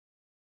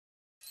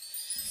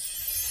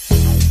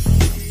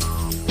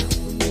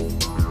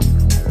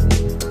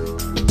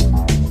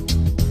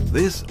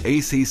This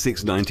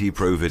AC690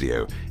 Pro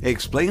video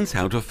explains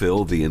how to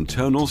fill the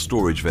internal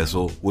storage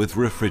vessel with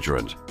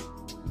refrigerant.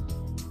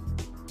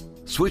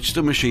 Switch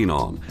the machine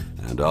on,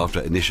 and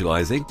after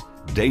initializing,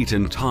 date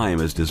and time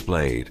is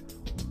displayed.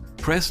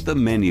 Press the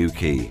menu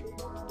key.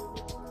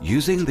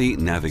 Using the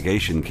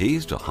navigation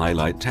keys to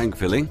highlight tank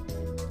filling,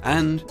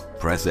 and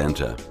press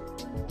enter.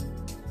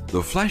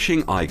 The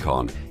flashing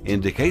icon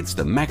indicates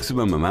the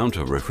maximum amount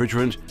of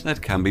refrigerant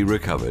that can be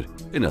recovered,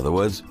 in other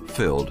words,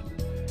 filled.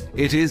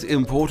 It is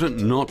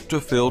important not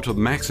to fill to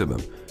maximum.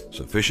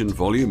 Sufficient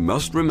volume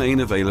must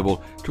remain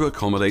available to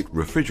accommodate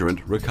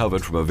refrigerant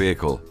recovered from a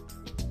vehicle.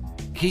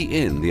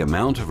 Key in the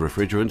amount of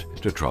refrigerant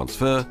to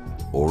transfer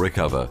or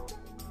recover,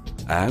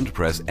 and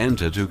press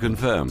enter to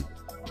confirm.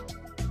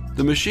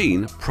 The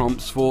machine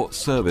prompts for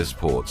service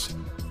ports.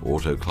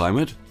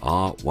 Autoclimate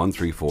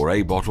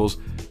R134A bottles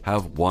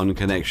have one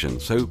connection,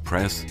 so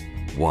press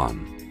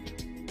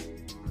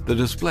 1. The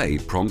display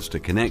prompts to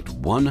connect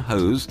one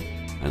hose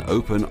and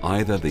open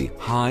either the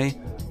high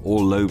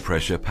or low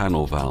pressure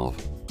panel valve.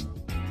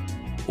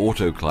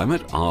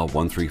 Autoclimate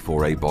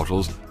R134A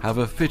bottles have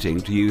a fitting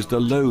to use the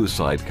low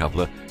side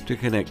coupler to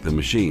connect the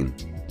machine.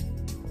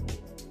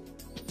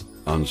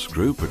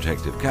 Unscrew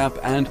protective cap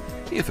and,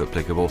 if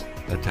applicable,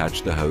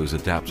 attach the hose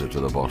adapter to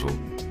the bottle.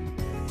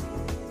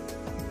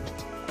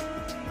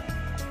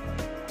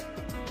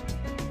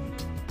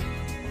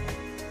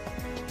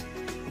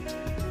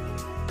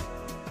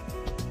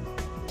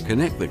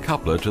 Connect the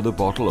coupler to the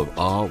bottle of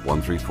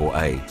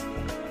R134A.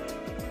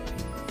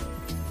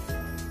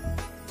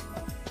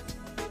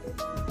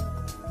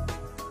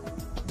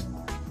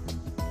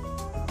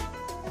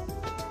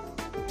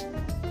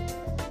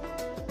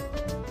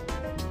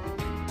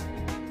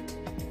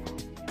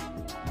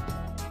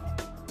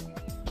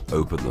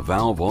 Open the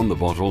valve on the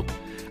bottle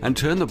and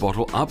turn the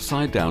bottle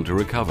upside down to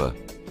recover.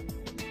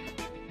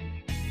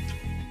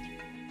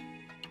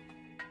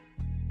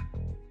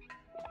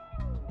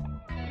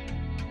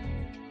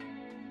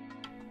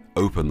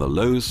 Open the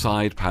low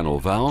side panel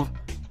valve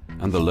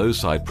and the low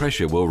side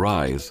pressure will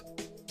rise.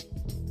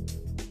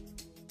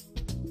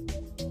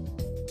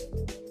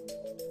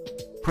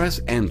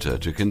 Press enter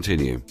to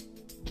continue.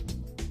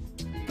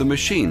 The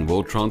machine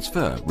will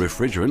transfer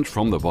refrigerant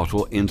from the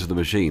bottle into the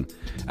machine,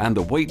 and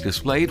the weight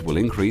displayed will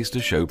increase to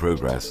show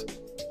progress.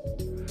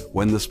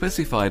 When the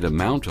specified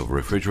amount of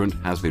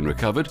refrigerant has been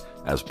recovered,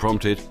 as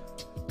prompted,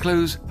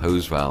 close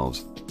hose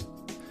valves.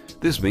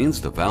 This means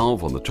the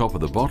valve on the top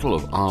of the bottle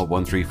of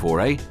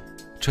R134A,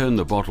 turn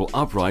the bottle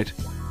upright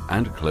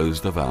and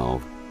close the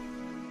valve.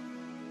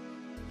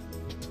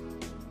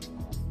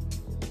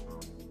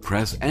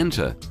 Press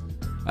enter,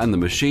 and the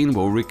machine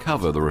will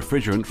recover the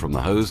refrigerant from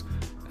the hose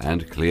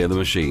and clear the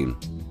machine.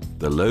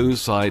 The low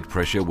side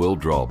pressure will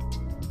drop.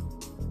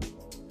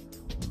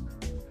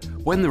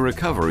 When the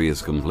recovery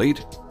is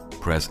complete,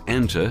 press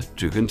enter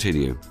to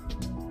continue.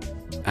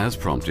 As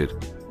prompted,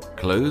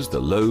 close the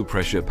low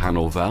pressure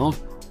panel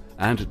valve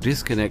and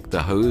disconnect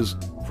the hose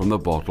from the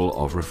bottle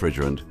of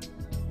refrigerant.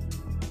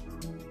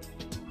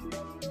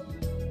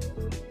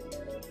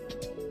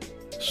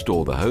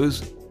 Store the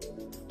hose,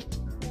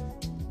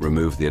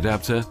 remove the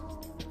adapter,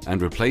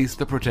 and replace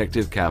the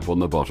protective cap on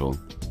the bottle.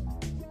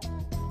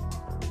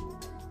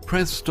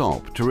 Press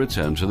stop to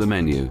return to the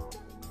menu.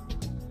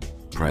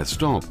 Press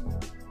stop.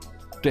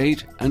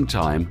 Date and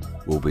time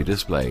will be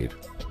displayed.